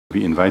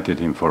We invited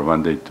him for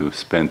one day to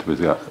spend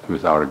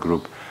with our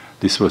group.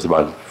 This was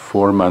about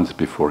 4 months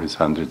before his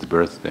 100th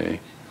birthday.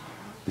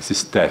 This is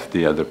Steph,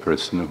 the other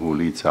person who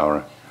leads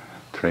our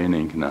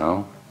training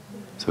now.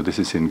 So this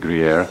is in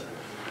Gruyere.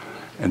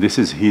 And this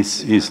is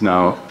he's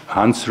now,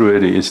 Hans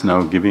Ruedi is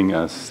now giving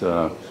us,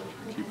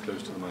 keep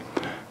close to the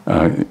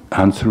mic.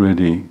 Hans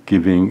Ruedi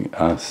giving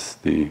us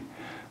the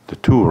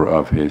tour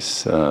of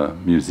his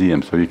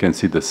museum. So you can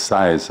see the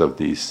size of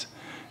these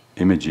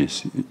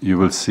images. You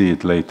will see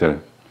it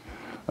later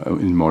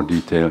in more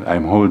detail.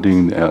 I'm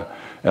holding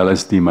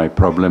LSD, My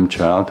Problem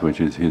Child, which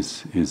is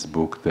his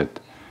book that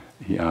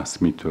he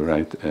asked me to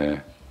write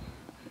a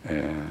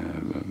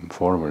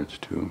forward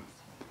to.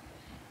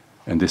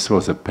 And this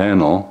was a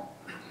panel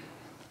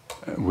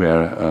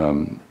where,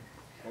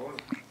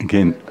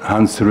 again,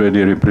 Hans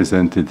Ruedi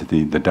represented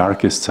the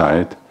darkest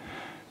side,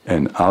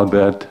 and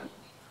Albert,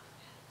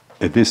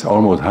 at this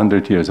almost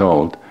 100 years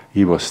old,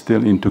 he was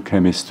still into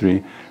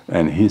chemistry,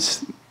 and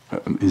his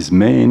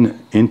main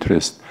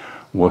interest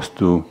was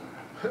to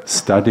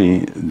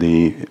study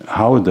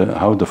how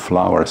the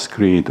flowers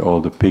create all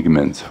the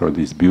pigments for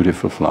these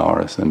beautiful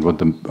flowers, and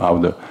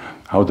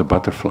how the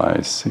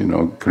butterflies,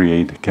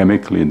 create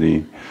chemically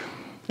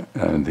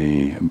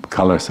the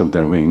colors of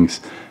their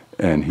wings.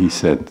 And he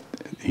said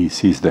he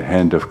sees the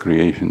hand of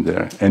creation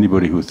there.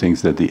 Anybody who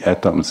thinks that the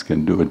atoms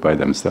can do it by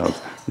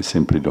themselves, they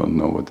simply don't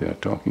know what they are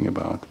talking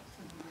about.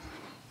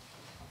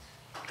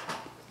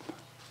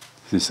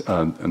 This,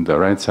 on the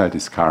right side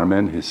is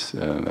Carmen, his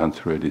Hans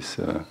Ruedi's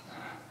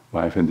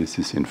wife, and this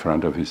is in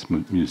front of his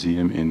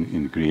museum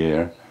in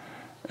Gruyere,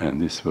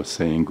 and this was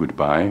saying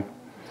goodbye.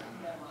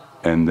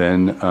 And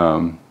then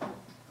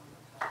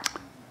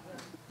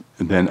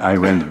I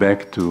went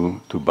back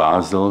to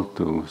Basel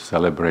to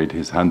celebrate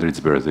his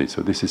 100th birthday.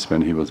 So this is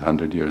when he was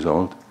 100 years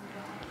old.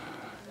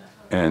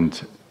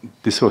 And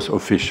this was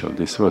official.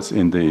 This was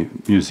in the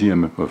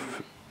Museum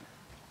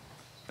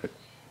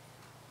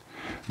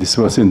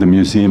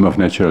of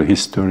Natural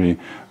History.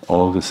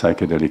 All the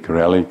psychedelic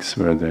relics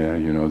were there,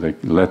 the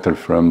letter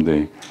from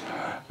the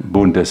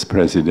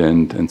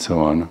Bundespräsident and so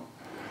on.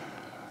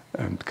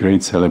 And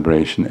great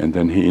celebration. And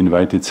then he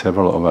invited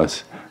several of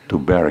us to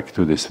Berg,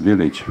 to this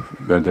village,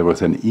 where there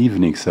was an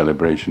evening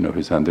celebration of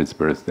his 100th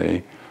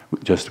birthday,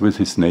 just with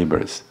his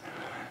neighbors.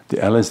 The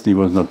LSD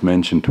was not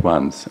mentioned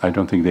once. I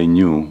don't think they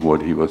knew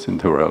what he was in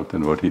the world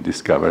and what he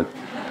discovered.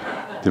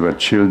 There were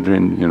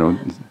children,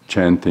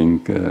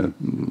 chanting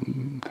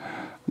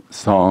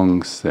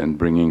songs and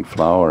bringing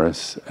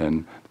flowers,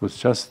 and it was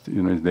just,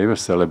 they were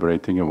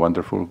celebrating a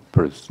wonderful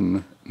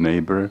person,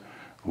 neighbor,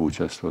 who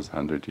just was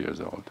 100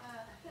 years old.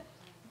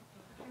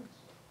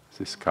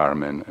 This is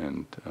Carmen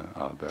and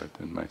Albert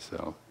and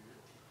myself.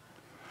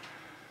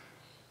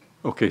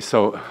 Okay,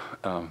 so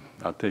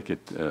I'll take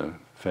it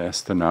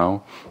faster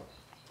now.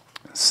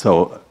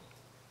 So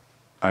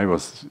I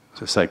was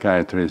a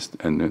psychiatrist,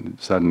 and then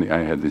suddenly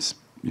I had this,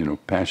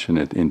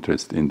 passionate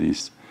interest in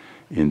these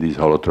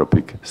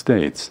holotropic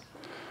states.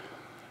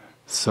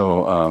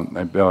 So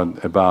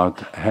about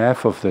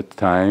half of the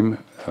time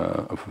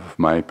of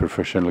my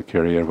professional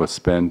career was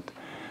spent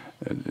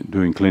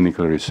doing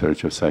clinical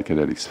research of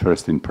psychedelics,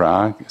 first in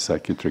Prague,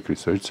 Psychiatric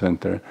Research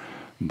Center,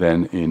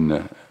 then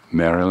in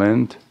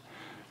Maryland,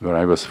 where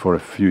I was for a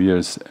few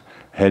years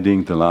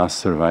heading the last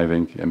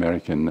surviving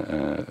American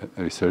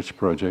research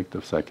project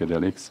of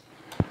psychedelics.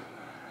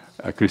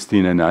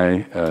 Christine and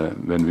I,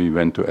 when we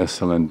went to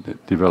Esalen,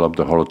 developed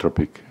the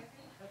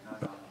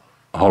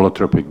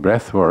holotropic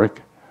breath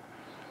work.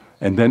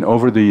 And then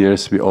over the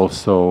years, we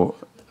also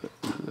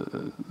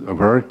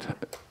worked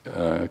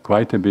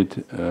quite a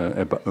bit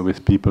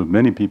with people,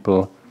 many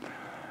people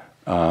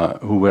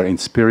who were in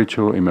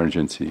spiritual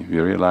emergency. We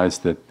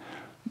realized that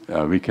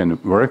we can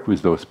work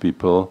with those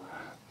people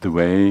the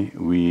way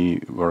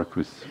we work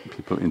with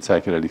people in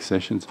psychedelic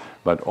sessions,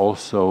 but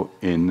also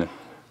in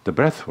the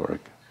breath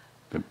work.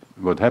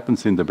 What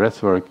happens in the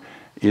breath work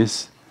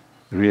is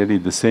really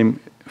the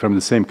same, from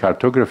the same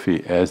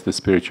cartography as the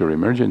spiritual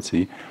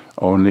emergency,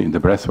 only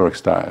the breath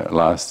work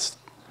lasts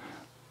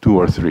 2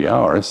 or 3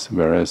 hours,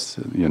 whereas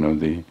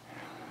the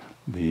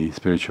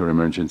spiritual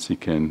emergency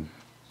can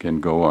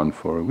go on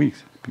for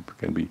weeks. People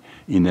can be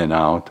in and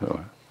out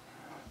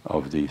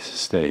of these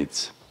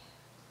states.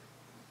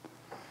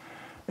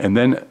 And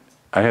then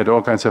I had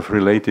all kinds of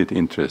related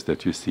interests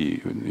that you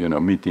see,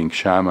 meeting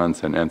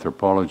shamans and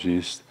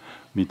anthropologists,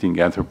 meeting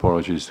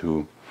anthropologists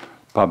who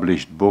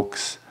published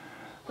books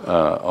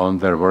on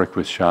their work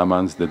with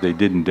shamans that they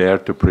didn't dare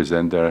to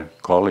present their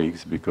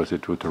colleagues because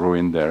it would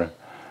ruin their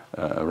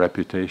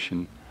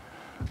reputation.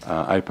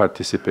 I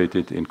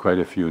participated in quite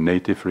a few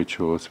native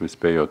rituals with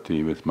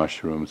peyote, with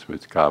mushrooms,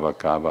 with kava,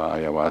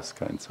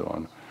 ayahuasca, and so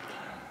on.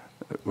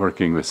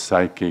 Working with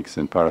psychics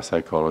and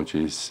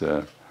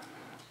parapsychologists,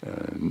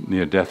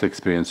 near-death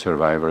experience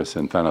survivors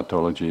and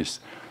thanatologists.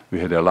 We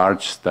had a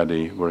large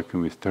study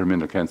working with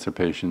terminal cancer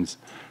patients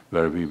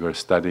where we were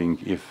studying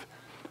if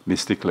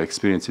mystical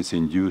experiences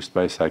induced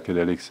by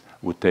psychedelics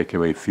would take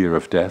away fear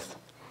of death.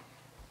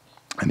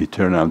 And it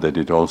turned out that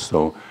it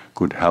also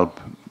could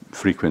help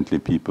frequently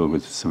people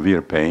with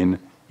severe pain,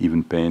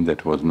 even pain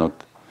that was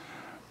not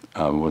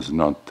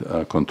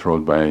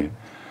controlled by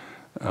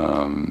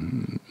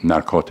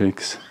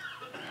narcotics.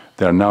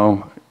 There are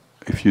now,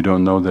 if you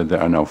don't know that,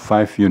 there are now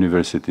 5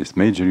 universities,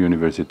 major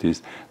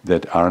universities,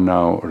 that are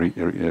now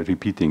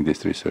repeating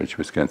this research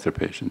with cancer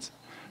patients.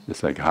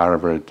 It's like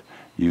Harvard,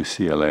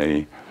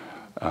 UCLA,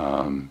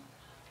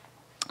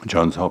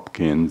 Johns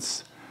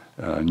Hopkins,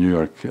 New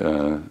York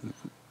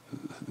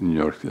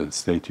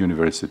State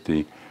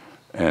University,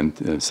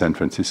 and San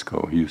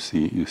Francisco,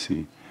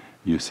 UCSF.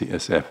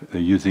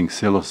 They're using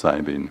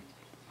psilocybin.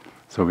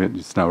 So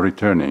it's now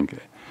returning.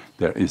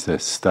 There is a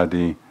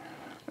study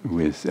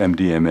with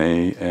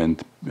MDMA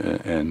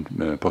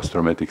and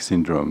post-traumatic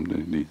syndrome,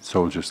 the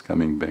soldiers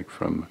coming back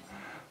from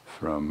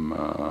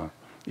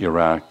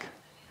Iraq.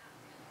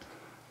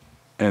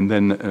 And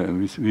then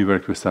we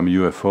worked with some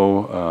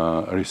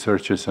UFO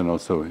researchers, and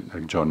also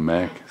like John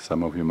Mack,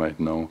 some of you might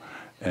know,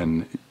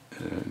 and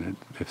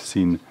have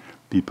seen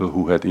people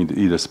who had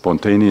either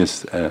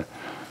spontaneous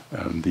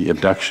the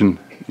abduction,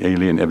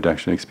 alien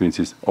abduction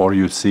experiences, or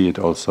you see it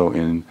also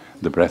in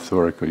the breath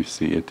work, or you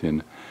see it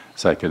in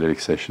psychedelic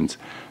sessions.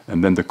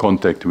 And then the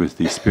contact with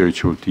the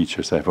spiritual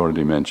teachers, I've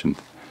already mentioned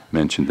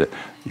that.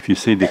 If you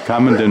see, the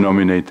common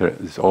denominator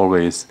is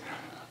always,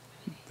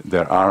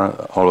 there are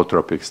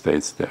holotropic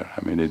states there.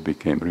 I mean, it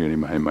became really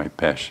my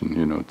passion,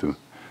 you know, to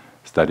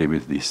study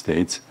with these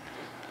states.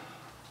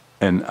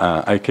 And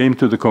I came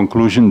to the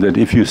conclusion that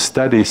if you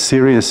study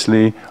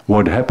seriously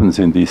what happens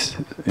in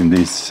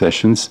these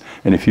sessions,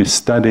 and if you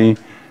study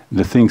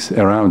the things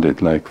around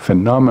it, like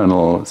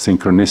phenomenal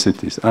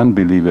synchronicities,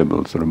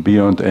 unbelievable, sort of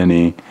beyond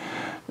any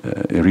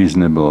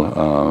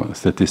reasonable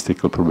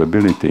statistical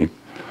probability,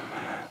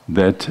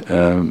 that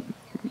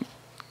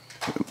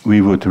we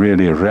would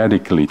really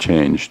radically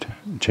change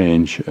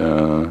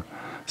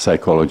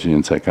psychology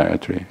and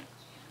psychiatry.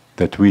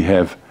 That we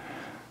have,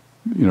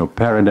 you know,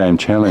 paradigm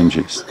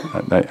challenges.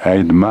 I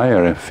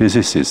admire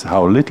physicists,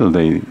 how little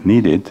they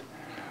needed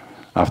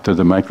after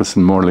the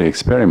Michelson-Morley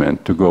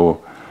experiment to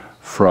go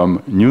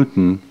from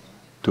Newton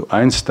to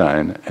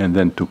Einstein and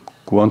then to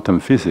quantum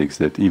physics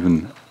that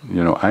even,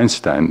 you know,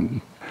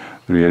 Einstein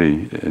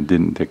really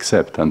didn't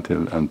accept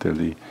until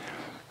the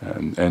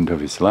end of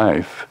his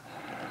life.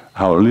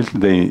 How little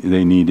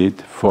they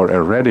needed for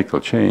a radical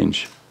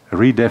change, a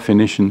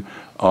redefinition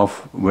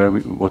of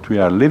what we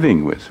are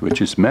living with,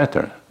 which is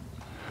matter.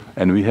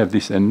 And we have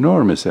this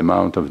enormous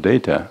amount of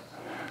data,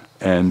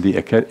 and the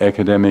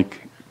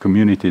academic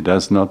community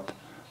does not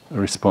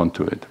respond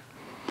to it.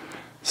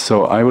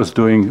 So I was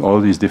doing all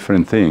these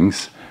different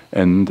things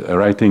and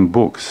writing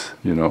books,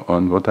 you know,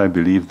 on what I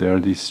believe there are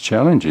these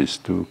challenges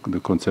to the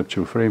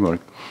conceptual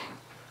framework.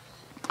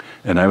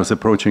 And I was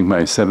approaching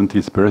my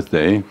 70th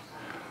birthday,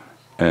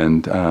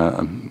 and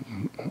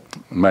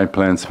my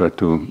plans were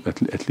to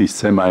at least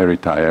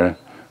semi-retire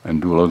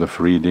and do a lot of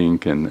reading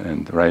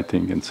and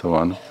writing and so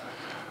on.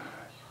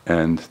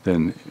 And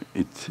then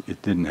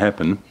it didn't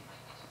happen.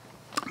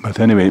 But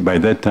anyway, by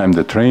that time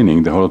the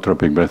training, the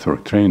holotropic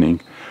breathwork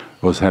training,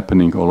 was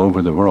happening all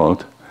over the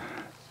world.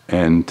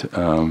 And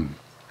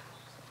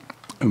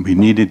we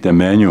needed a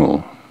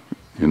manual,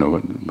 you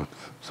know,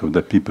 so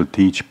that people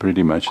teach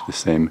pretty much the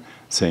same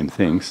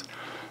things.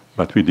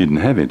 But we didn't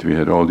have it. We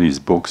had all these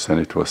books and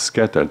it was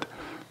scattered.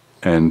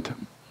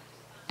 And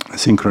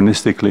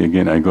synchronistically,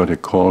 again, I got a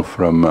call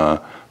from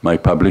my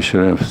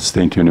publisher of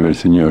State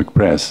University New York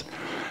Press.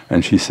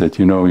 And she said,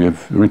 you know,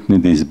 you've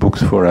written these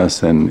books for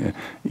us, and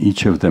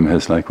each of them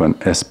has like one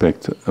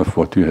aspect of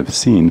what you have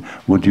seen.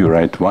 Would you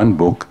write one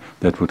book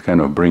that would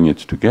kind of bring it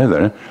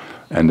together,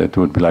 and that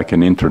would be like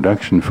an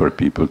introduction for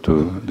people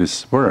to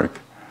this work?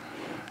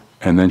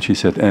 And then she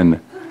said, and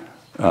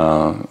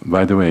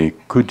by the way,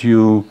 could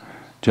you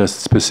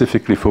just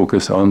specifically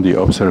focus on the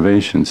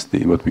observations,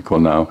 what we call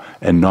now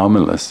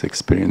anomalous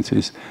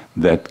experiences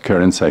that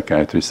current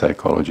psychiatry,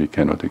 psychology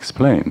cannot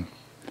explain?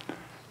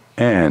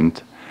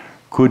 And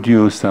could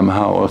you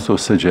somehow also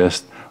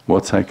suggest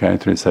what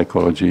psychiatry and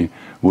psychology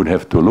would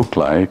have to look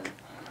like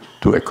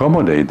to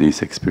accommodate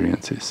these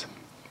experiences?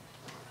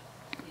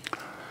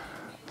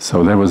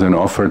 So there was an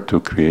offer to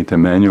create a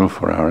manual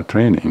for our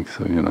training.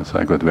 So, you know, so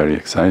I got very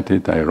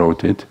excited. I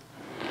wrote it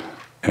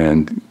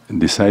and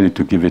decided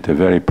to give it a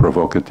very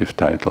provocative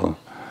title,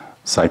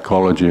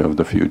 Psychology of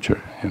the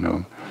Future. You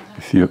know,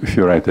 if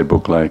you write a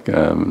book like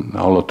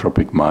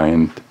Holotropic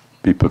Mind,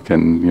 people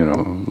can, you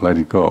know, let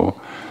it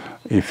go.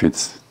 If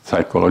it's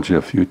psychology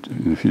of future,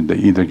 they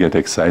either get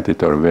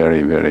excited or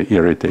very, very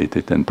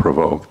irritated and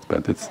provoked,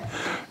 but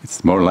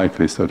it's more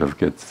likely sort of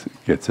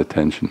gets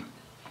attention.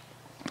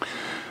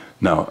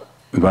 Now,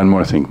 one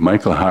more thing.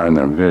 Michael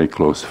Harner, a very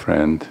close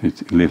friend, he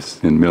lives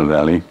in Mill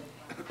Valley,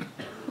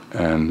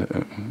 and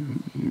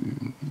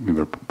we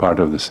were part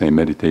of the same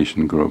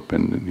meditation group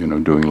and, you know,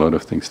 doing a lot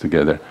of things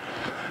together.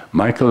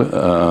 Michael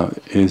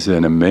is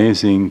an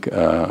amazing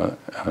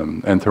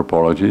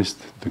anthropologist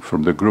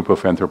from the group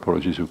of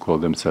anthropologists who call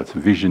themselves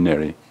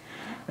visionary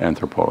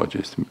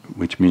anthropologists,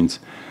 which means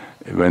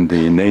when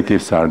the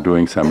natives are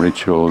doing some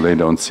ritual, they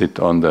don't sit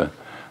on the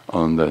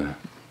on the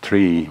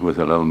tree with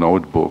a little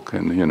notebook,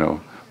 and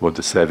what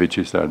the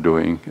savages are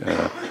doing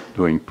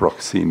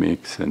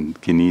proxemics and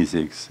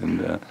kinesics,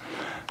 and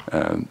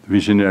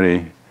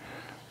visionary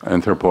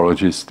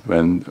anthropologists,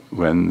 when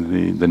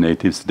the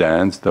natives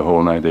dance the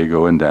whole night, they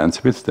go and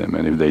dance with them,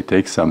 and if they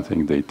take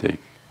something, they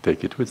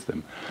take it with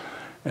them,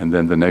 and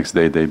then the next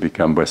day they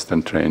become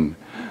Western trained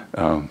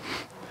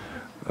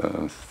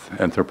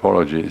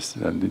anthropologists,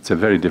 and it's a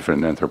very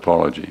different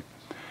anthropology.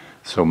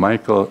 So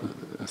Michael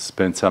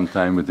spent some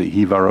time with the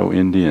Jivaro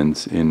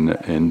Indians in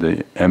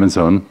the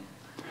Amazon,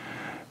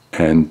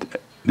 and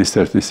this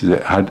is a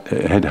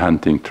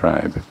headhunting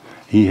tribe.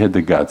 He had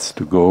the guts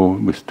to go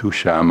with 2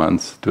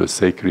 shamans to a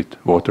sacred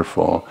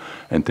waterfall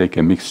and take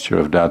a mixture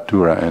of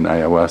datura and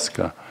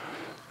ayahuasca,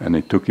 and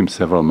it took him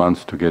several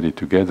months to get it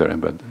together,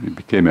 but he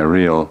became a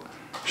real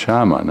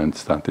shaman and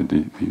started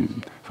the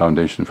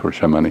foundation for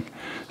shamanic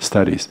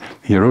studies.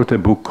 He wrote a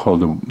book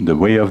called The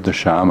Way of the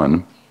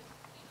Shaman,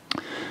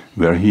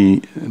 where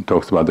he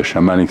talks about the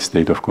shamanic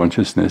state of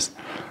consciousness,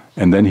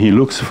 and then he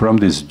looks from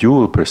this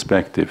dual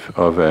perspective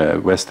of a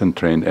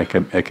Western-trained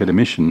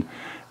academician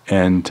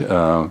and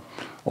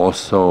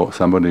also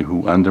somebody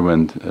who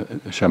underwent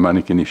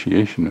shamanic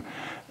initiation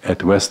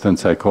at Western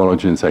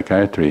psychology and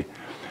psychiatry,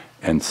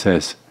 and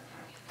says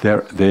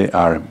they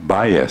are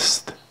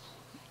biased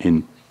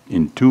in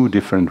 2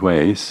 different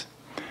ways.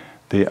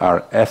 They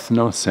are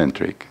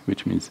ethnocentric,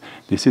 which means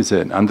this is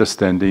an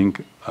understanding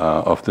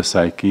of the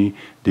psyche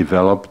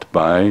developed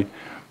by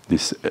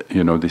this,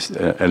 this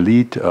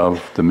elite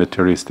of the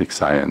materialistic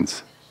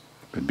science,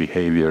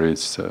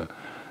 behaviorists,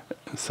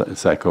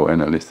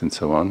 psychoanalysts, and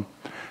so on.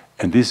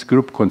 And this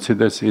group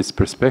considers its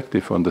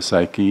perspective on the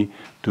psyche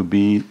to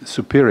be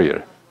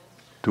superior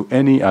to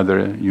any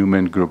other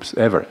human groups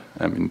ever.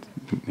 I mean,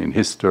 in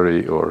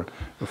history or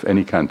of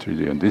any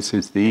country. And this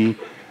is the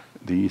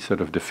sort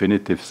of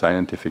definitive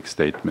scientific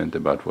statement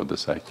about what the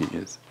psyche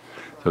is.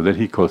 So that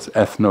he calls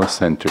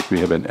ethnocentric. We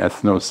have an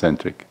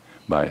ethnocentric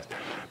bias.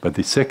 But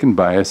the second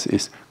bias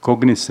is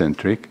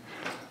cognicentric,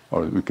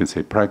 or we can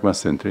say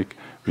pragmacentric,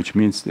 which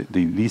means that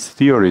these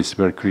theories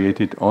were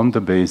created on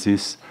the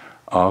basis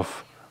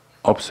of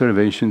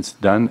observations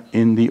done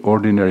in the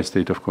ordinary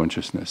state of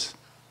consciousness.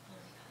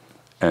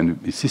 And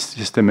it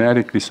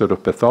systematically sort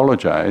of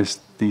pathologized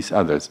these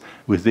others,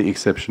 with the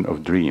exception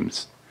of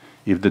dreams.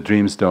 If the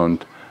dreams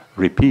don't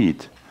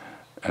repeat,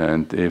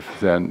 and if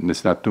then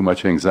there's not too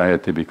much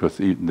anxiety, because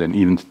then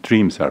even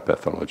dreams are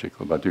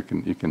pathological. But you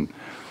can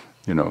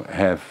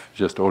have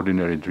just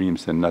ordinary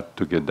dreams and not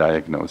to get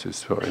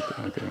diagnosis for it.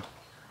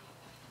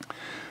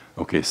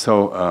 Okay.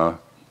 So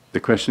the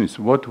question is,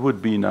 what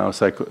would be now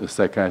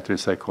psychiatry,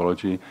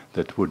 psychology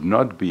that would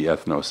not be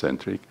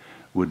ethnocentric,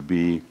 would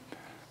be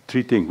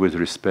treating with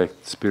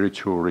respect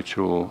spiritual,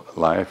 ritual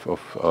life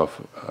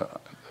of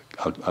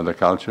other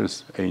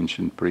cultures,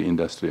 ancient,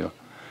 pre-industrial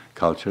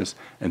cultures,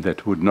 and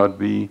that would not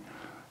be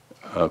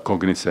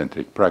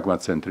cognicentric,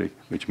 pragmacentric,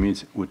 which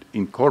means would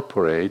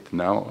incorporate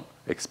now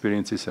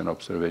experiences and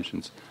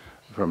observations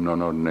from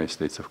non-ordinary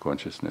states of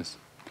consciousness.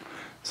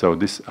 So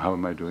this, how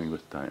am I doing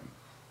with time?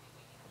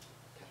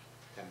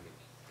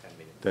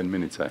 10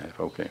 minutes I have,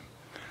 okay.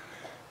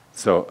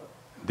 So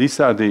these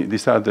are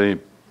the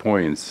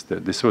points.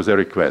 This was a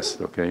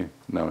request, okay?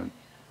 Now,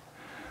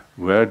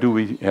 where do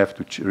we have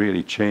to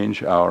really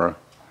change our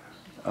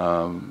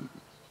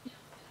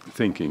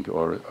thinking,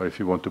 or if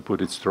you want to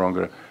put it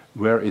stronger,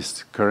 where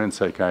is current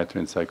psychiatry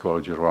and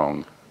psychology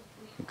wrong?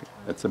 Okay.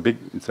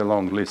 It's a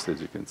long list,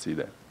 as you can see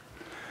there.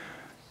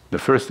 The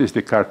first is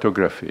the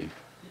cartography.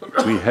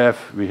 We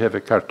have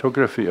a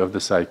cartography of the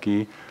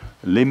psyche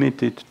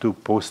limited to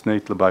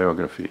postnatal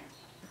biography.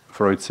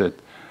 Freud said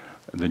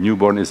the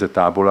newborn is a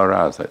tabula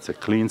rasa. It's a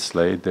clean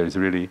slate. There is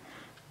really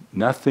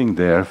nothing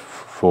there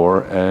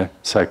for a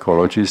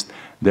psychologist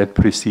that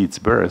precedes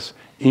birth,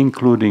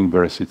 including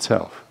birth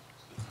itself.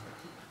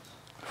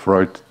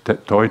 Freud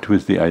toyed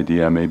with the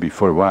idea, maybe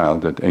for a while,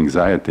 that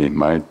anxiety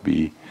might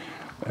be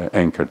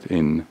anchored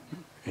in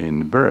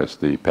birth,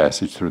 the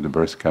passage through the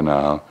birth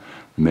canal.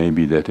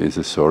 Maybe that is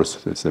a source,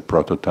 that's a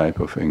prototype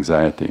of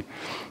anxiety.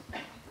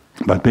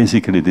 But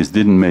basically this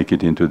didn't make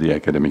it into the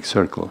academic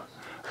circle.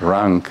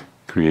 Rank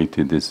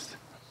created this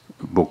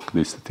book,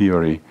 this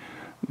theory,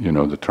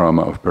 the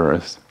trauma of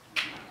birth.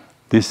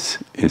 This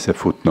is a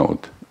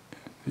footnote.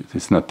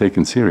 It's not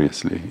taken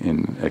seriously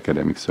in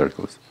academic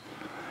circles.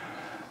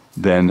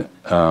 Then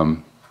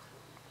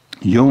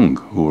Jung,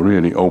 who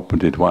really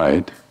opened it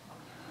wide,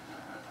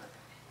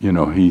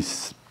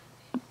 he's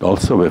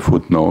also a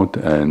footnote,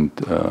 and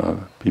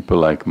people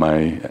like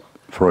my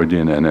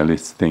Freudian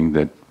analysts think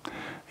that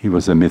he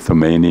was a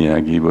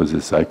mythomaniac, he was a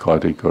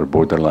psychotic or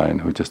borderline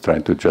who just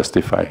tried to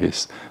justify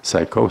his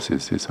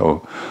psychosis. His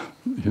whole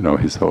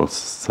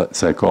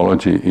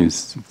psychology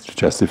is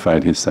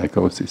justified his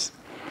psychosis.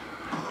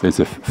 There's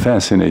a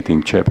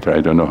fascinating chapter, I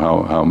don't know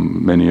how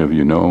many of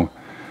you know,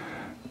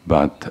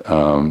 but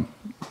I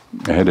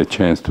had a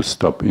chance to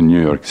stop in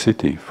New York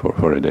City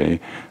for a day.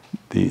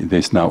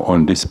 There's now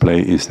on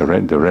display is the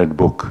red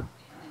book,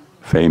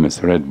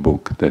 famous red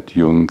book that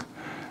Jung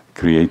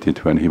created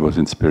when he was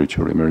in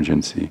spiritual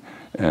emergency,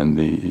 and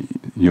the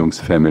Jung's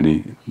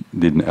family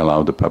didn't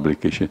allow the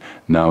publication.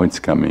 Now it's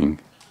coming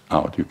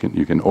out. You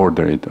can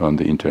order it on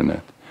the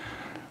internet.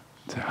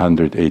 It's a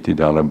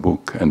 $180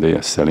 book, and they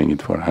are selling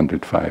it for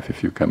 $105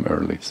 if you come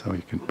early, so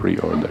you can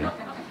pre-order it.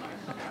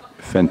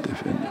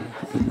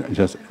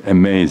 Just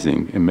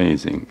amazing,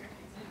 amazing.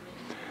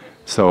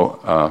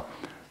 So,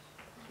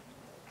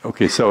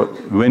 okay, so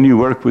when you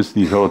work with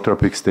these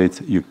holotropic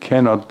states, you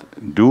cannot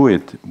do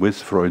it with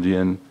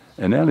Freudian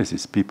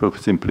analysis. People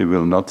simply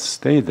will not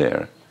stay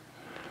there.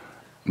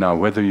 Now,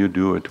 whether you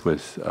do it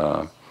with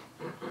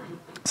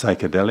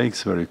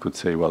psychedelics, where you could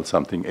say, well,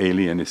 something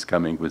alien is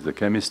coming with the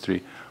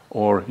chemistry,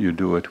 or you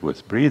do it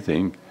with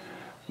breathing,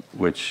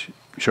 which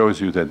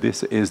shows you that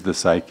this is the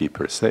psyche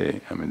per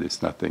se. I mean,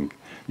 it's nothing,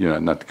 you're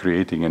not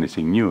creating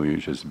anything new, you're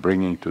just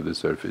bringing to the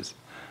surface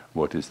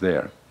what is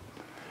there.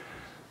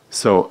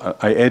 So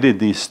I added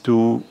these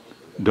two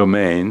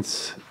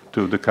domains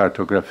to the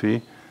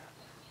cartography.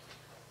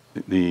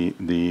 The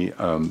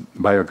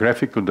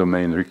biographical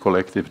domain,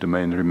 recollective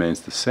domain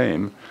remains the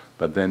same,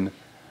 but then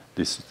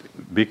this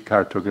big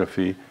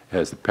cartography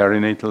has the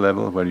perinatal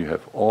level where you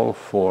have all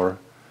 4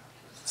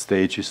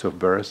 stages of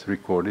birth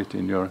recorded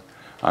in your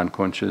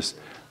unconscious,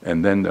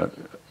 and then the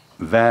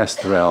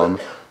vast realm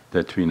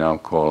that we now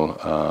call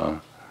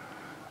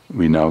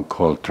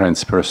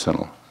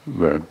transpersonal,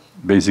 where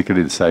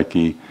basically the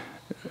psyche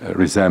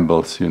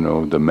resembles,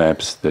 the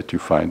maps that you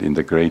find in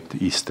the great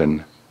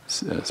Eastern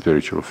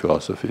spiritual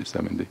philosophies.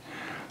 I mean,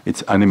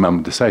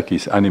 the psyche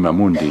is anima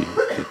mundi.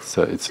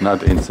 It's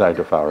not inside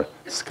of our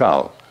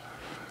skull.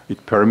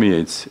 It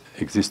permeates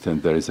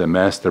existence. There is a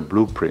master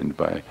blueprint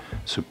by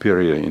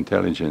superior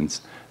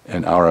intelligence,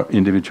 and our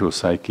individual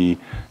psyche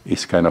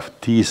is kind of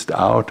teased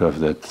out of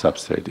that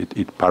substrate.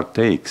 It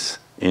partakes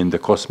in the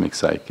cosmic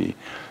psyche,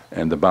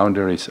 and the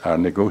boundaries are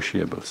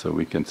negotiable, so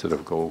we can sort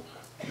of go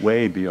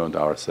way beyond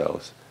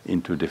ourselves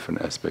into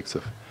different aspects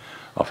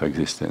of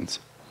existence.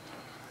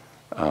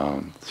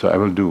 So I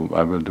will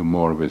do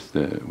more with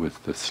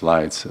the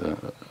slides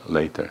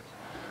later.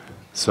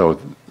 So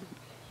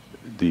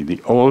the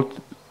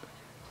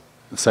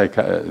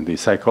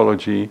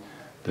psychology,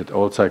 that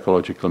old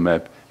psychological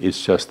map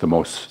is just the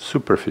most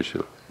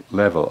superficial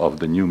level of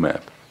the new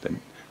map. Then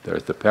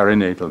there's the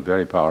perinatal,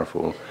 very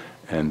powerful,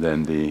 and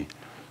then the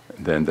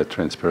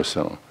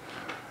transpersonal.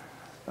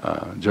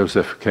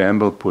 Joseph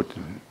Campbell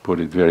put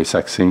it very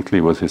succinctly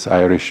with his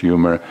Irish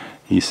humor.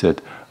 He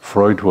said,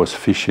 Freud was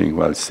fishing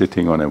while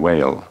sitting on a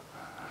whale.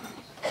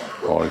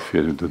 Or if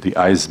you do the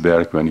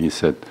iceberg, when he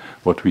said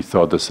what we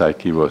thought the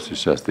psyche was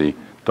is just the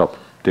top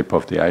tip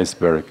of the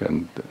iceberg,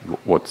 and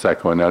what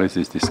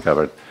psychoanalysis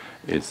discovered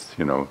is,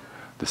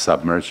 the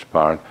submerged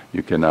part.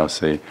 You can now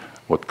say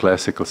what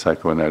classical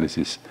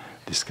psychoanalysis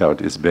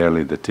discovered is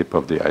barely the tip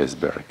of the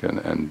iceberg,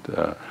 and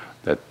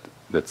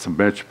that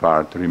submerged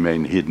part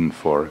remained hidden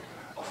for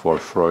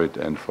Freud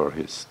and for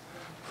his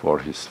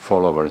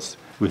followers,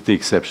 with the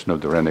exception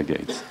of the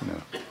renegades.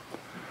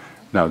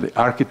 Now, the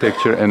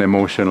architecture and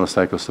emotional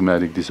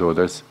psychosomatic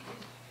disorders.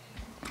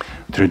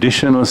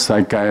 Traditional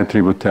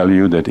psychiatry would tell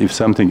you that if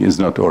something is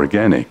not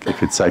organic,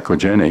 if it's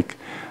psychogenic,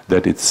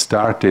 that it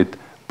started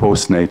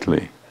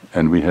postnatally,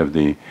 and we have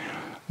the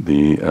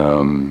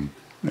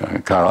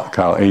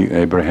Carl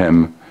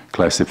Abraham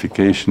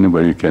classification,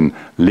 where you can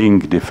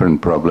link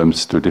different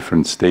problems to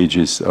different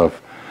stages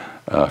of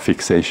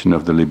fixation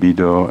of the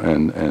libido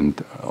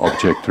and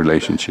object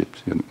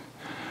relationships.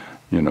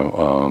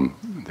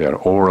 There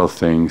are oral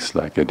things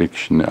like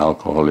addiction,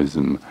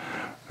 alcoholism,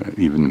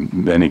 even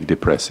manic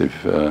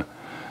depressive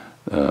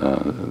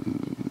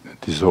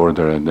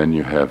disorder, and then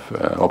you have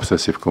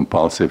obsessive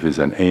compulsive is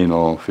an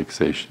anal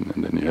fixation,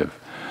 and then you have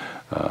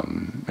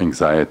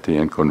anxiety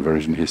and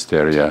conversion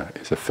hysteria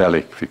is a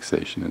phallic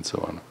fixation, and so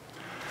on.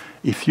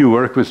 If you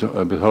work with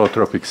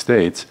holotropic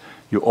states,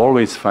 you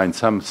always find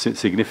some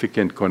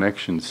significant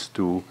connections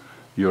to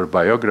your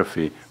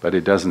biography, but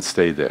it doesn't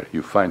stay there.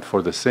 You find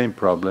for the same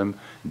problem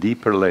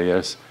deeper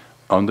layers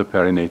on the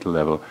perinatal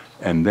level,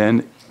 and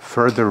then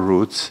further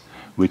roots,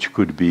 which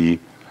could be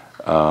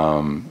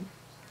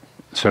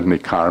certainly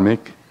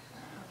karmic,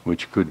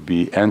 which could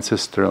be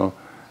ancestral,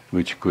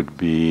 which could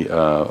be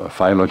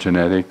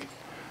phylogenetic,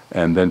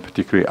 and then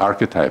particularly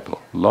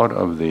archetypal. A lot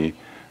of the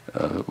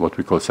what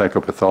we call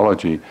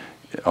psychopathology,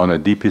 on a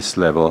deepest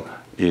level,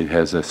 it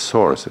has a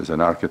source, as an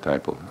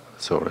archetypal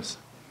source.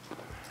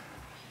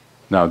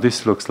 Now,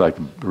 this looks like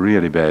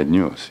really bad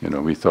news.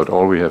 We thought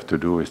all we have to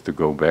do is to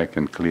go back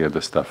and clear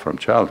the stuff from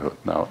childhood.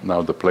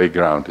 Now the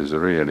playground is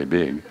really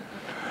big.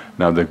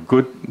 Now, the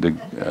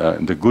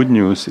good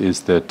news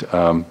is that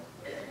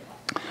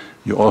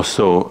you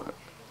also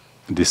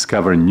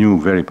discover new,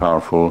 very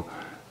powerful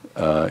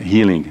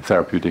healing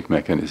therapeutic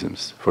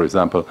mechanisms. For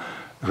example,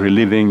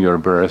 reliving your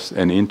birth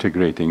and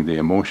integrating the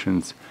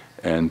emotions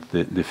and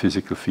the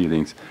physical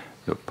feelings,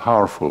 the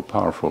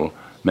powerful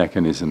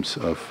mechanisms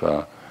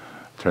of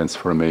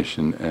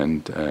transformation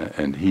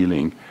and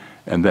healing.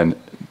 And then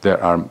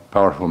there are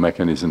powerful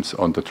mechanisms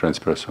on the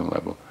transpersonal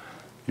level.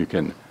 You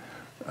can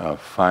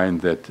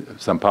find that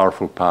some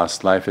powerful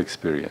past life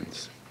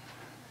experience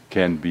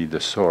can be the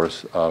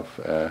source of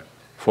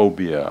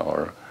phobia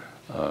or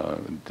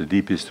the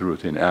deepest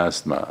root in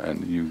asthma,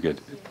 and you get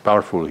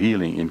powerful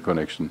healing in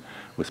connection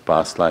with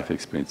past life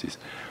experiences.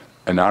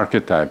 An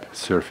archetype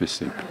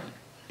surfacing,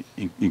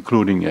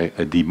 including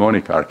a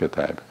demonic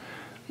archetype,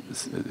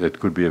 that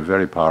could be a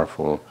very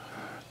powerful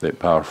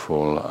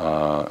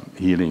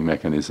healing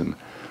mechanism.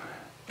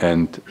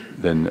 And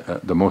then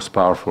the most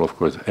powerful, of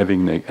course,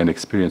 having an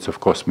experience of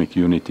cosmic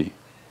unity.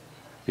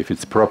 If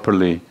it's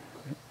properly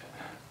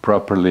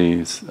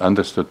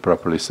understood,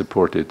 properly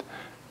supported,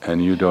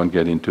 and you don't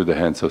get into the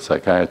hands of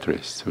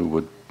psychiatrists who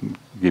would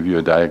give you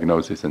a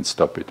diagnosis and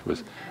stop it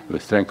with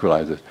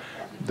tranquilizers.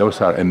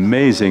 Those are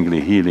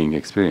amazingly healing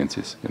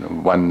experiences. You know,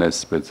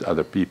 oneness with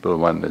other people,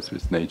 oneness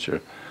with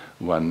nature,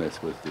 oneness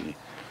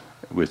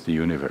with the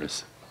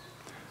universe.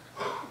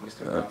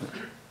 Mr. Grof,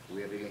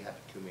 we really have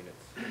 2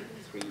 minutes.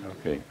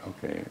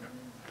 Okay.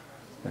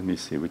 Let me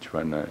see which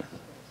one.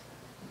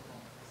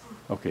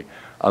 Okay,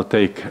 I'll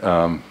take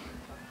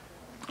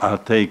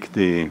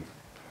the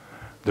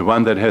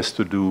one that has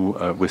to do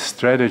with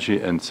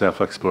strategy and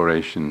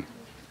self-exploration,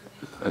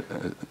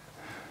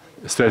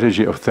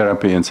 strategy of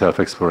therapy and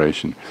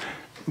self-exploration.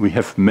 We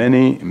have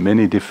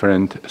many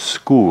different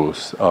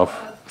schools of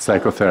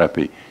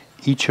psychotherapy.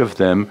 Each of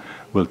them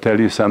will tell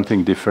you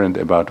something different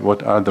about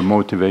what are the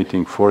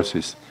motivating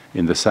forces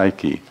in the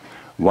psyche,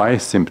 why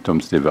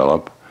symptoms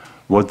develop,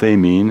 what they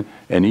mean,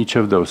 and each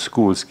of those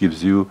schools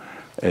gives you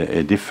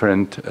a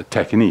different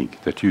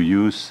technique that you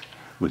use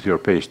with your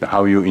patient,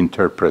 how you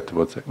interpret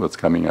what's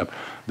coming up.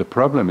 The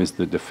problem is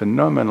that the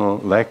phenomenal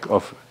lack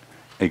of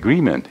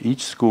agreement.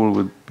 Each school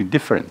would be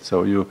different.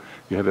 So you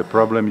have a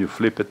problem, you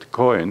flip a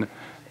coin,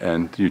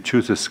 and you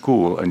choose a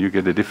school, and you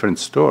get a different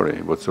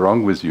story. What's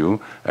wrong with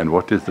you, and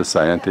what is the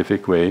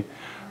scientific way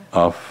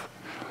of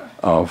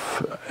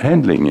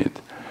handling it?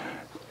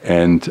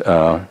 And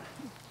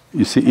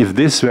you see, if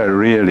this were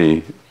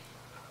really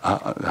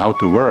how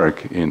to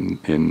work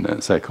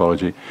in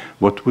psychology,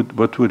 what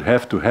would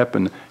have to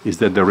happen is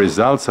that the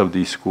results of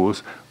these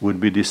schools would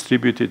be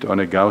distributed on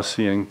a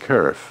Gaussian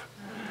curve.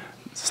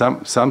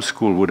 Some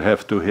school would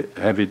have to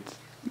have it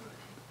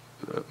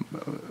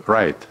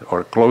right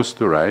or close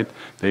to right.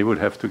 They would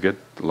have to get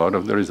a lot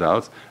of the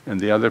results,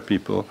 and the other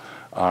people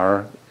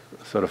are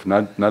sort of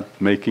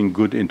not making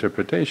good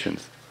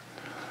interpretations.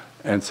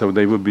 And so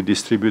they would be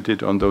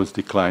distributed on those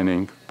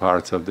declining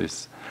parts of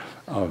this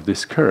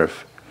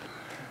curve.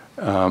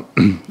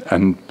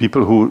 And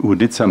people who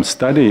did some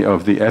study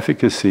of the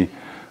efficacy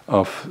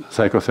of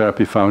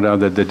psychotherapy found out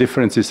that the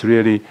differences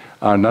really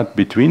are not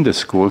between the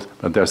schools,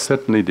 but there are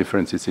certainly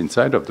differences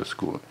inside of the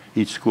school.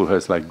 Each school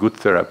has like good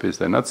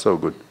therapists and not so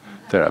good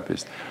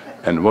therapists.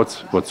 And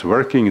what's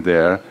working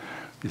there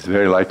is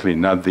very likely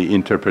not the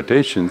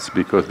interpretations,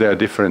 because they are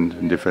different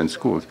in different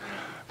schools,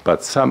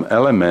 but some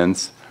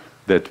elements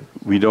that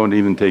we don't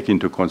even take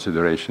into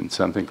consideration,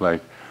 something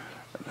like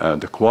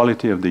the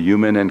quality of the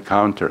human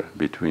encounter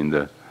between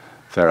the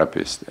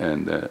therapist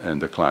and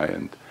the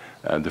client,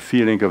 the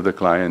feeling of the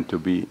client to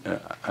be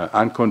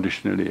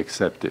unconditionally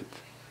accepted,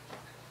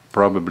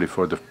 probably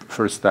for the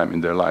first time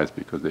in their lives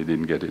because they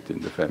didn't get it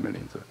in the family.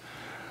 So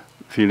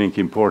feeling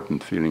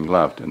important, feeling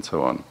loved, and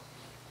so on.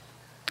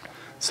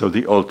 So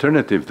the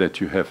alternative that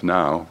you have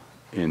now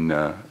in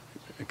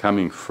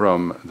coming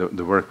from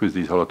the work with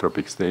these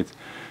holotropic states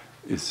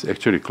is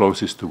actually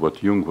closest to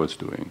what Jung was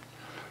doing.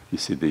 You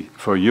see,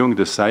 for Jung,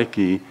 the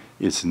psyche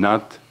is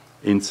not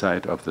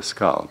inside of the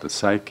skull. The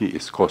psyche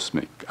is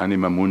cosmic,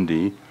 anima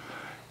mundi,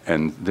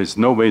 and there's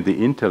no way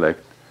the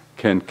intellect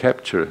can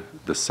capture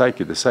the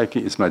psyche. The psyche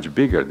is much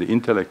bigger. The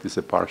intellect is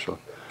a partial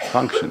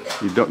function.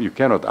 You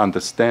cannot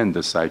understand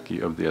the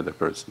psyche of the other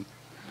person.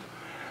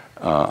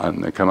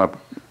 And they come up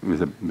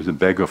with a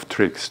bag of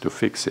tricks to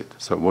fix it.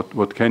 So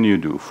what can you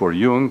do? For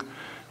Jung,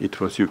 it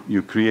was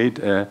you create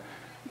a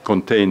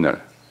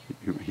container.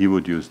 He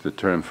would use the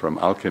term from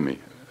alchemy,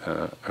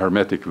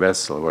 hermetic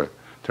vessel where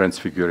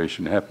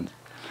transfiguration happens.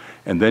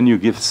 And then you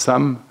give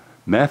some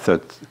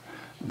method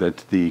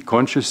that the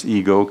conscious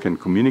ego can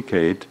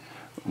communicate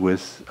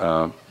with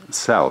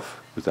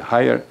self, with the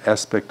higher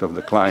aspect of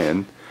the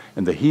client,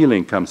 and the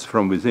healing comes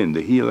from within.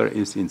 The healer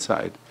is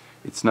inside.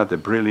 It's not a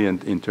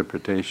brilliant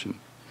interpretation.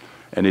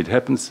 And it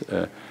happens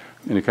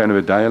in a kind of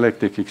a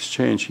dialectic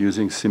exchange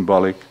using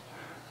symbolic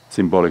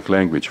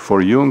language.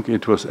 For Jung,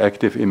 it was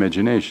active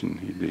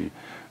imagination.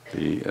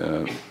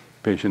 The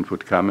patient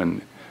would come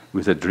and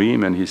with a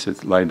dream, and he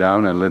said, lie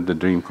down and let the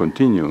dream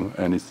continue.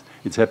 And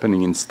it's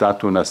happening in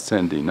statu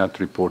nascendi, not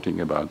reporting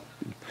about.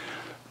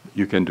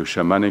 You can do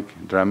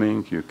shamanic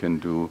drumming, you can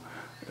do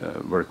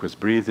work with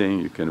breathing,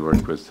 you can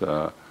work with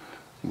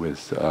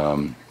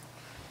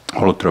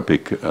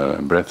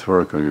holotropic breath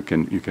work, or you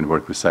can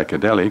work with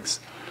psychedelics.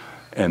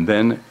 And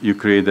then you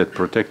create that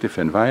protective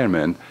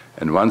environment,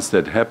 and once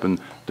that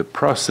happens, the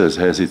process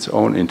has its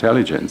own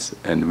intelligence,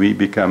 and we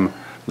become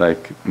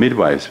like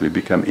midwives, we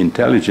become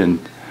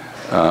intelligent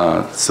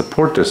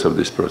supporters of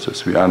this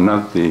process. We are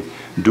not the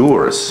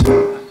doers.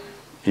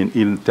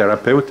 in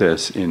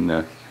therapeutes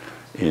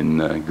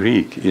in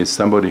Greek is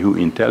somebody who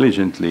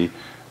intelligently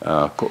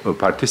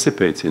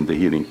participates in the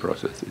healing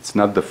process. It's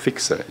not the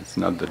fixer, it's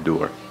not the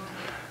doer.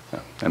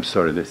 I'm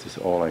sorry, this is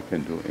all I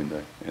can do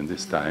in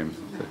this time.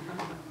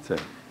 It's a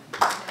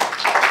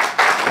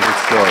good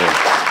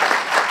story.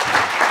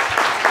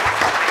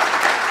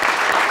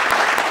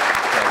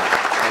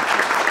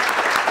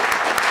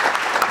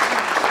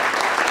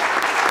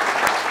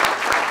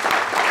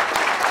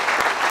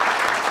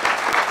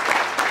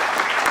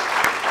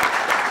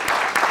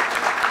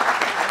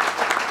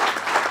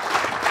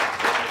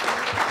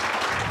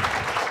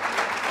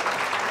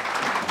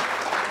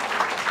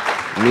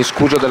 Mi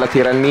scuso della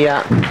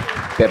tirannia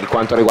per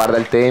quanto riguarda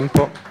il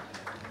tempo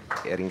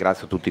e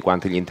ringrazio tutti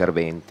quanti gli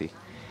interventi.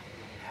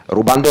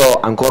 Rubando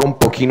ancora un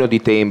pochino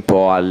di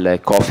tempo al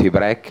coffee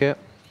break,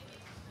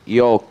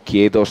 io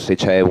chiedo se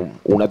c'è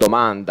una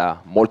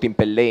domanda molto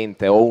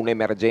impellente o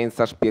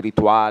un'emergenza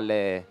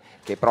spirituale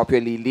che proprio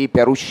è lì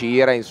per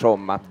uscire,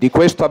 insomma, di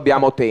questo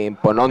abbiamo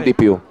tempo, non di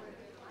più.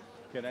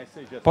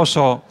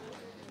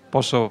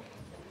 Posso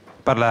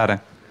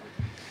parlare?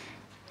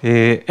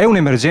 È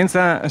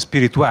un'emergenza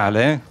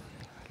spirituale,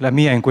 la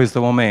mia in questo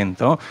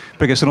momento,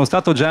 perché sono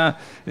stato già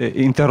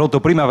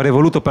interrotto prima, avrei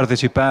voluto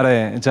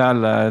partecipare già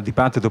al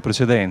dibattito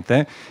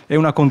precedente, è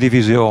una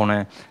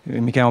condivisione.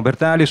 Mi chiamo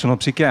Bertali, sono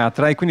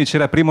psichiatra e quindi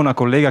c'era prima una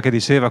collega che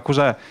diceva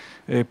cosa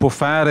può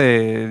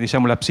fare,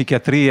 diciamo, la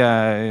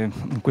psichiatria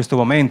in questo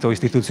momento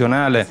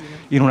istituzionale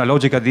in una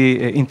logica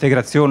di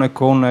integrazione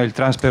con il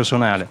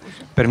transpersonale.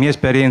 Per mia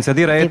esperienza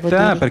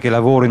diretta, perché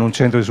lavoro in un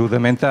centro di salute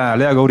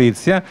mentale a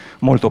Gorizia,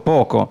 molto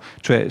poco,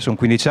 cioè sono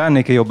 15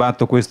 anni che io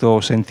batto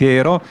questo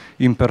sentiero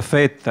in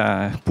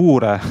perfetta,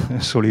 pura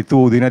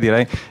solitudine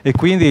direi, e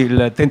quindi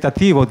il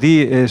tentativo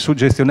di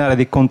suggestionare,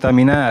 di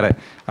contaminare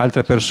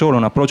altre persone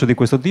un approccio di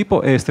questo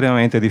tipo è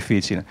estremamente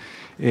difficile.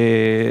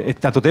 È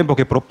tanto tempo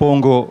che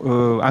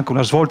propongo anche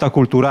una svolta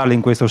culturale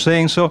in questo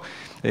senso.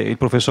 Il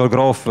professor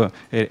Grof,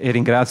 e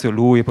ringrazio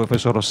lui, il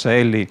professor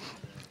Rosselli,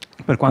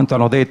 per quanto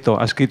hanno detto,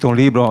 ha scritto un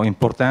libro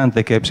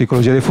importante che è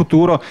Psicologia del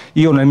futuro.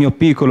 Io nel mio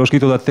piccolo ho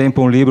scritto da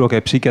tempo un libro che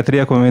è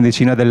Psichiatria come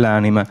medicina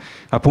dell'anima,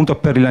 appunto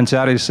per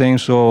rilanciare il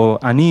senso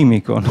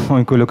animico, no?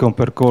 In quello che è un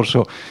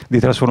percorso di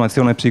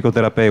trasformazione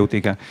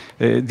psicoterapeutica.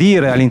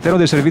 Dire all'interno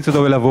del servizio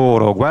dove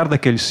lavoro, guarda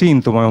che il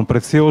sintomo è un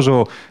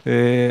prezioso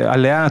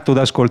alleato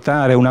da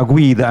ascoltare, una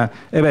guida,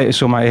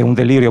 insomma è un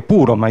delirio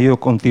puro, ma io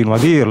continuo a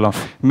dirlo.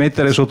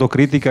 Mettere sotto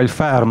critica il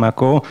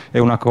farmaco è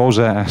una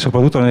cosa,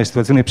 soprattutto nelle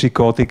situazioni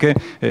psicotiche,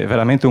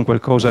 veramente un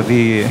qualcosa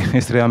di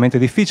estremamente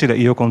difficile.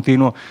 Io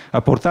continuo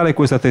a portare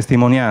questa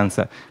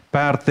testimonianza.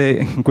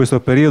 Parte in questo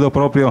periodo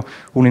proprio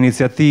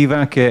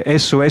un'iniziativa che è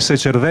SOS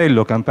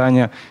Cervello,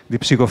 campagna di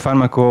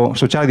psicofarmaco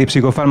sociale di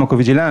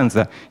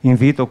psicofarmacovigilanza.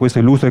 Invito questo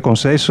illustre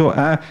consesso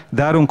a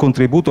dare un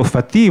contributo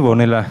fattivo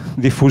nella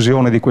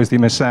diffusione di questi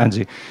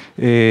messaggi.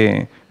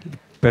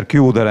 Per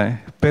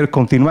chiudere, per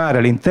continuare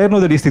all'interno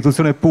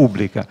dell'istituzione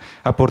pubblica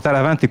a portare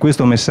avanti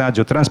questo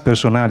messaggio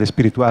transpersonale,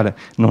 spirituale,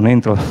 non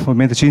entro,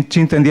 ovviamente ci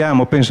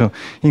intendiamo, penso,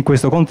 in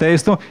questo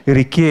contesto,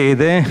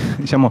 richiede,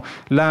 diciamo,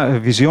 la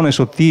visione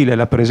sottile,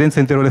 la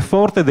presenza interiore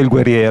forte del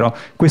guerriero.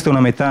 Questa è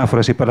una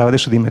metafora, si parlava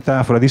adesso di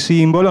metafora, di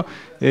simbolo,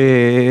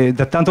 e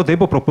da tanto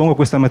tempo propongo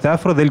questa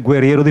metafora del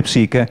guerriero di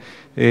psiche.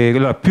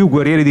 Allora, più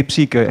guerrieri di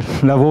psiche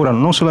lavorano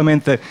non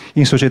solamente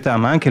in società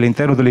ma anche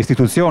all'interno delle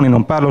istituzioni,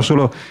 non parlo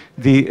solo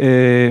di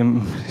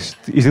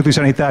istituti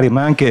sanitari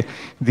ma anche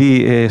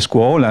di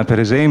scuola per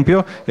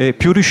esempio,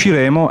 più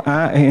riusciremo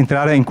a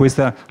entrare in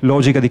questa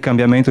logica di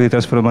cambiamento, di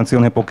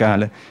trasformazione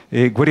epocale.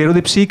 Guerriero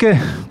di psiche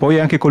poi è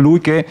anche colui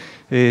che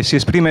si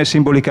esprime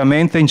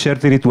simbolicamente in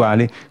certi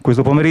rituali.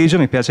 Questo pomeriggio,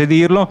 mi piace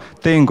dirlo,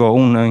 tengo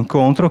un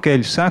incontro che è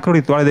il sacro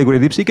rituale dei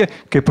guerrieri di psiche,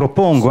 che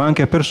propongo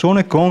anche a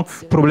persone con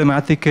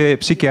problematiche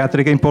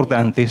psichiatriche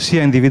importanti,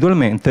 sia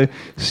individualmente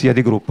sia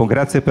di gruppo.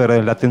 Grazie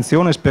per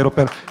l'attenzione, spero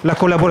per la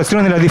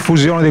collaborazione nella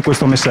diffusione di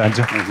questo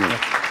messaggio.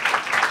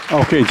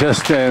 Okay,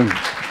 just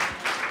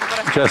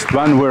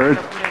one word.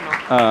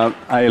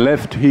 I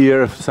left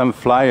here some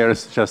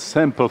flyers, just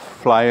sample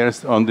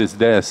flyers on this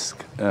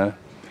desk.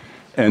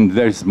 And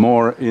there's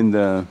more in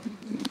the,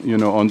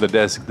 on the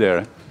desk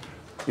there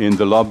in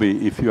the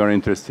lobby if you are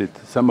interested.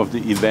 Some of the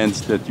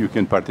events that you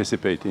can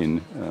participate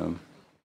in.